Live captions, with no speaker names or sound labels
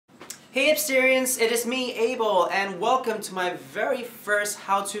Hey Ipsterians, it is me, Abel, and welcome to my very first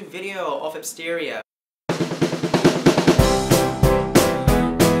how-to video of Ipsteria.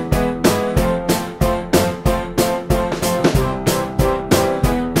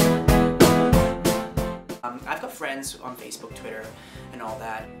 I've got friends on Facebook, Twitter, and all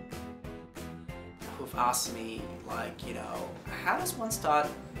that who've asked me, like, you know, how does one start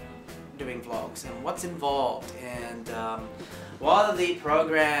doing vlogs and what's involved and what are the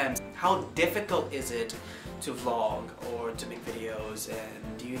programs, how difficult is it to vlog or to make videos,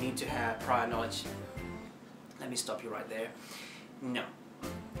 and do you need to have prior knowledge? Let me stop you right there. No.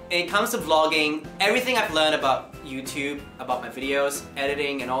 When it comes to vlogging, everything I've learned about YouTube, about my videos,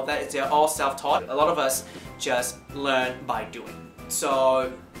 editing and all that, they're all self-taught. A lot of us just learn by doing.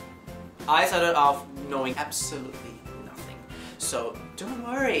 So I started off knowing absolutely nothing. So don't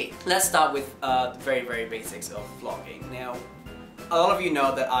worry. Let's start with the very basics of vlogging. Now, a lot of you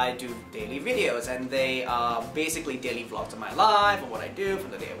know that I do daily videos, and they are basically daily vlogs of my life, of what I do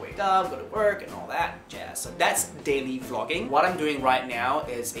from the day I wake up, go to work and all that jazz. So that's daily vlogging. What I'm doing right now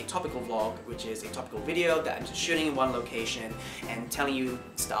is a topical vlog, which is a topical video that I'm just shooting in one location and telling you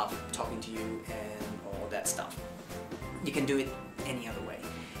stuff, talking to you and all that stuff. You can do it any other way.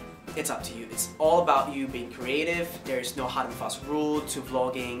 It's up to you. It's all about you being creative. There's no hard and fast rule to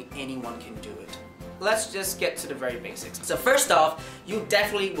vlogging. Anyone can do it. Let's just get to the very basics. So first off, you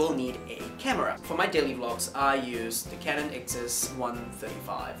definitely will need a camera. For my daily vlogs, I use the Canon EXIS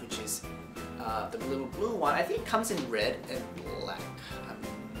 135, which is the little blue one. I think it comes in red and black. I'm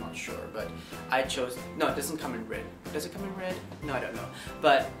not sure, but I chose... No, it doesn't come in red. Does it come in red? No, I don't know.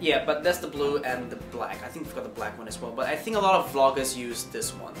 But yeah, but that's the blue and the black. I think we've got the black one as well. But I think a lot of vloggers use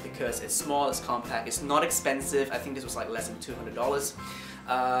this one because it's small, it's compact, it's not expensive. I think this was like less than $200.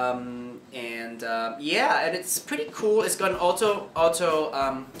 Yeah, and it's pretty cool. It's got an auto,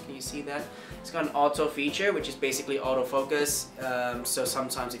 can you see that? It's got an auto feature, which is basically autofocus. So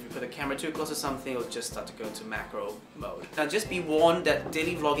sometimes if you put the camera too close to something, it'll just start to go into macro mode. Now just be warned that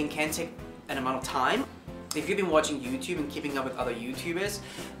daily vlogging can take an amount of time. If you've been watching YouTube and keeping up with other YouTubers,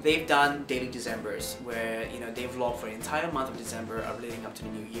 they've done daily Decembers where, you know, they vlog for the entire month of December leading up to the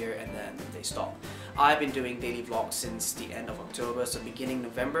new year, and then they stop. I've been doing daily vlogs since the end of October, so beginning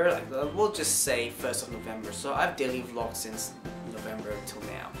November, like we'll just say 1st of November. So I've daily vlogged since November till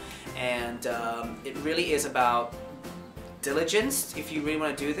now, and it really is about diligence. If you really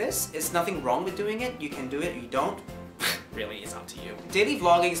want to do this, there's nothing wrong with doing it. You can do it, you don't. Really, it's up to you. Daily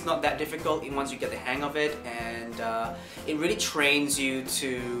vlogging is not that difficult once you get the hang of it, and it really trains you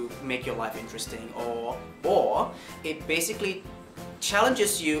to make your life interesting, or it basically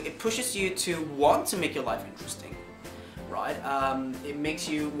challenges you, it pushes you to want to make your life interesting, right? It makes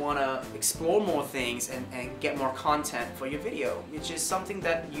you want to explore more things and get more content for your video, which is something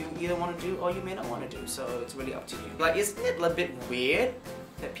that you either want to do or you may not want to do, so it's really up to you. Like, isn't it a bit weird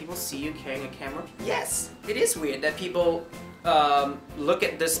that people see you carrying a camera? Yes, it is weird that people look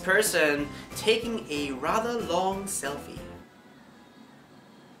at this person taking a rather long selfie.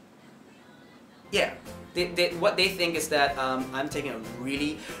 Yeah, what they think is that I'm taking a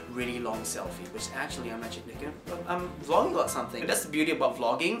really long selfie, which actually I'm vlogging about something. That's the beauty about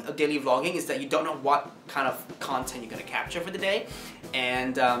vlogging, daily vlogging, is that you don't know what kind of content you're going to capture for the day,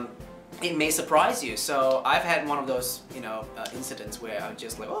 and it may surprise you. So I've had one of those, you know, incidents where I'm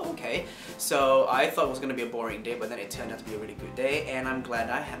just like, oh, okay. So I thought it was going to be a boring day, but then it turned out to be a really good day, and I'm glad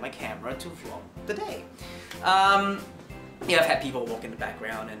I had my camera to vlog the day. Yeah, I've had people walk in the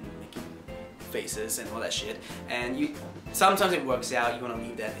background and making faces and all that shit, and sometimes it works out. You want to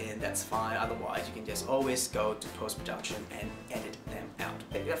leave that in, that's fine. Otherwise, you can just always go to post-production and edit them out.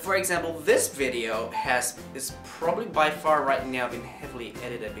 For example, this video is probably by far right now been heavily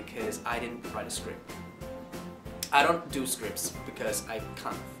edited because I didn't write a script. I don't do scripts because I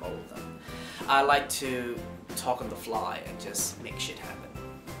can't follow them. I like to talk on the fly and just make shit happen.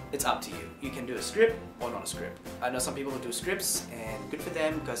 It's up to you. You can do a script or not a script. I know some people who do scripts, and good for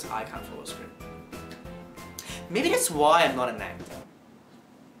them, because I can't follow a script. Maybe that's why I'm not an actor.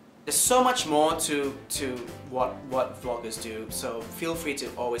 There's so much more to what vloggers do, so feel free to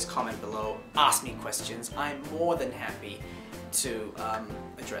always comment below, ask me questions. I'm more than happy to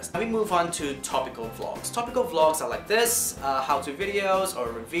address. Now we move on to topical vlogs. Topical vlogs are like this, how-to videos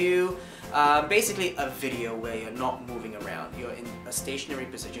or review. Basically a video where you're not moving around. You're in a stationary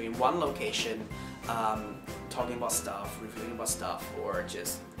position, you're in one location, talking about stuff, reviewing about stuff, or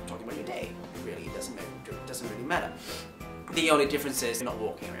just talking about your day. Really, it doesn't really matter. The only difference is you're not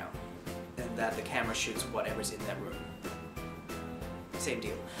walking around, and that the camera shoots whatever's in that room. Same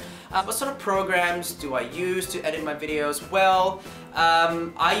deal. What sort of programs do I use to edit my videos? Well,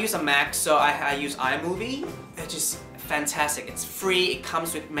 I use a Mac, so I use iMovie, which is fantastic. It's free, it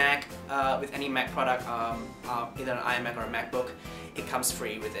comes with Mac, with any Mac product, either an iMac or a MacBook. It comes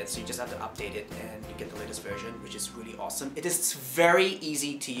free with it, so you just have to update it and you get the latest version, which is really awesome. It is very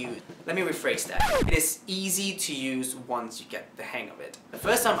easy to use. Let me rephrase that. It is easy to use once you get the hang of it. The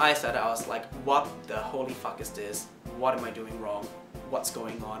first time I started, I was like, what the holy fuck is this? What am I doing wrong? What's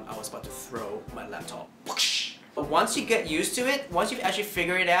going on? I was about to throw my laptop. But once you get used to it, once you actually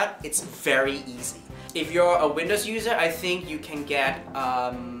figure it out, it's very easy. If you're a Windows user, I think you can get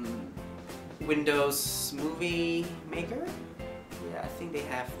Windows Movie Maker. Yeah, I think they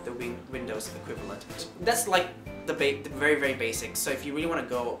have the Windows equivalent. That's like the very, very basic. So if you really want to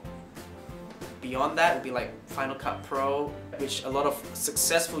go beyond that, it would be like Final Cut Pro, which a lot of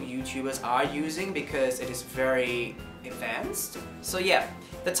successful YouTubers are using because it is very advanced. So yeah,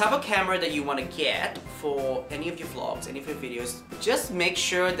 the type of camera that you want to get for any of your vlogs, any of your videos, just make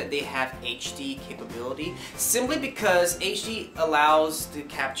sure that they have HD capability, simply because HD allows the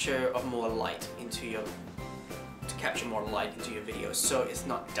capture of more light into your videos, so it's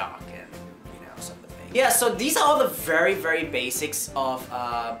not dark and sort of thing. Yeah, so these are all the very, very basics of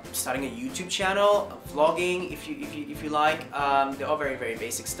starting a YouTube channel, vlogging, if you like. They're all very, very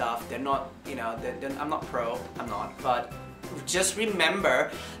basic stuff. They're not, I'm not pro, I'm not, but just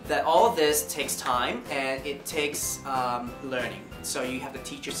remember that all of this takes time and it takes learning. So you have to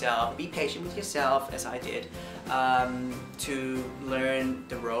teach yourself, be patient with yourself, as I did, to learn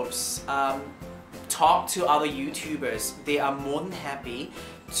the ropes. Talk to other YouTubers. They are more than happy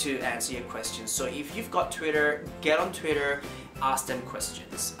to answer your questions. So if you've got Twitter, get on Twitter, ask them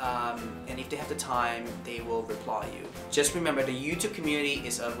questions. And if they have the time, they will reply you. Just remember, the YouTube community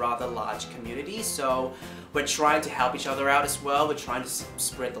is a rather large community, so we're trying to help each other out as well. We're trying to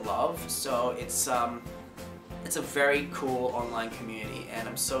spread the love. So it's a very cool online community and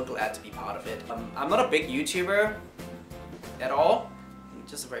I'm so glad to be part of it. I'm not a big YouTuber at all. I'm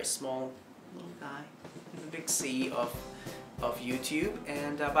just a very small little guy with a big C of YouTube,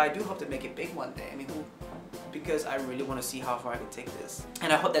 and but I do hope to make it big one day. I mean, because I really want to see how far I can take this.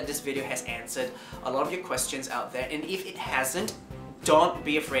 And I hope that this video has answered a lot of your questions out there, and if it hasn't, don't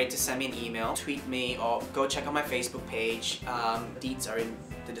be afraid to send me an email, tweet me, or go check out my Facebook page. Deets are in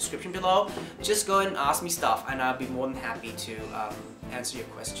the description below. Just go and ask me stuff and I'll be more than happy to answer your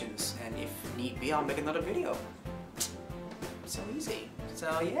questions, and if need be, I'll make another video. So easy.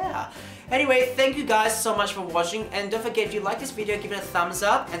 So yeah. Anyway, thank you guys so much for watching, and don't forget, if you like this video, give it a thumbs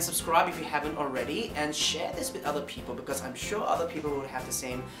up and subscribe if you haven't already, and share this with other people because I'm sure other people will have the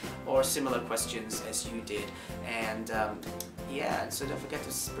same or similar questions as you did. And yeah, so don't forget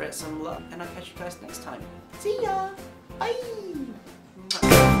to spread some love, and I'll catch you guys next time. See ya! Bye!